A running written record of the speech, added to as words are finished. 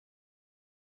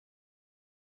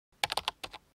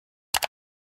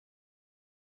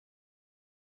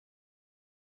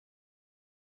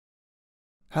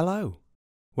Hello!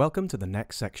 Welcome to the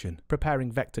next section,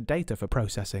 preparing vector data for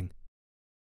processing.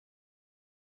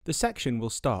 The section will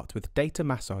start with data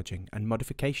massaging and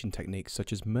modification techniques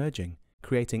such as merging,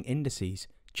 creating indices,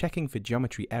 checking for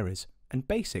geometry errors, and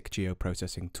basic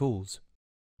geoprocessing tools.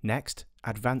 Next,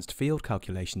 advanced field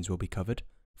calculations will be covered,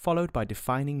 followed by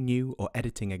defining new or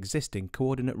editing existing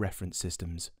coordinate reference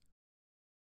systems.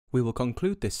 We will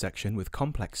conclude this section with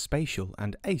complex spatial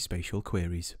and aspatial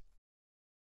queries.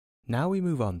 Now we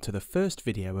move on to the first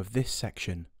video of this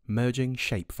section, merging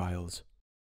shapefiles.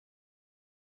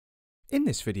 In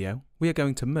this video, we are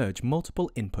going to merge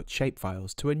multiple input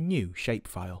shapefiles to a new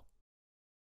shapefile.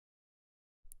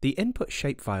 The input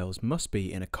shapefiles must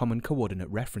be in a common coordinate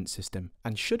reference system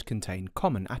and should contain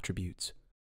common attributes.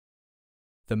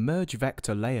 The Merge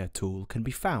Vector Layer tool can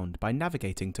be found by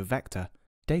navigating to Vector.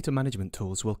 Data management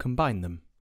tools will combine them.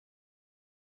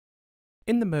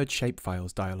 In the Merge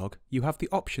Shapefiles dialog, you have the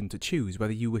option to choose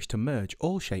whether you wish to merge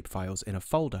all shapefiles in a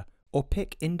folder or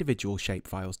pick individual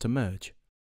shapefiles to merge.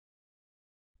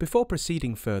 Before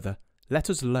proceeding further, let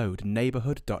us load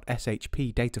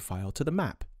neighborhood.shp data file to the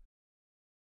map.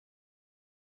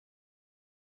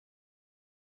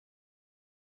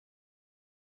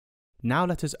 Now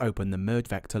let us open the Merge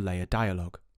Vector Layer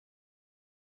dialog.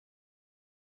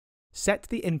 Set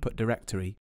the input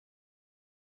directory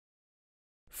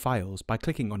Files by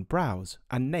clicking on Browse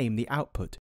and name the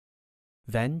output.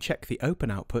 Then check the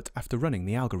Open output after running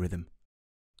the algorithm.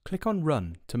 Click on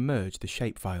Run to merge the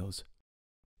shapefiles.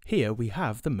 Here we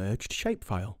have the merged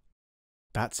shapefile.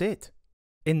 That's it!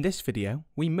 In this video,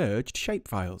 we merged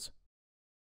shapefiles.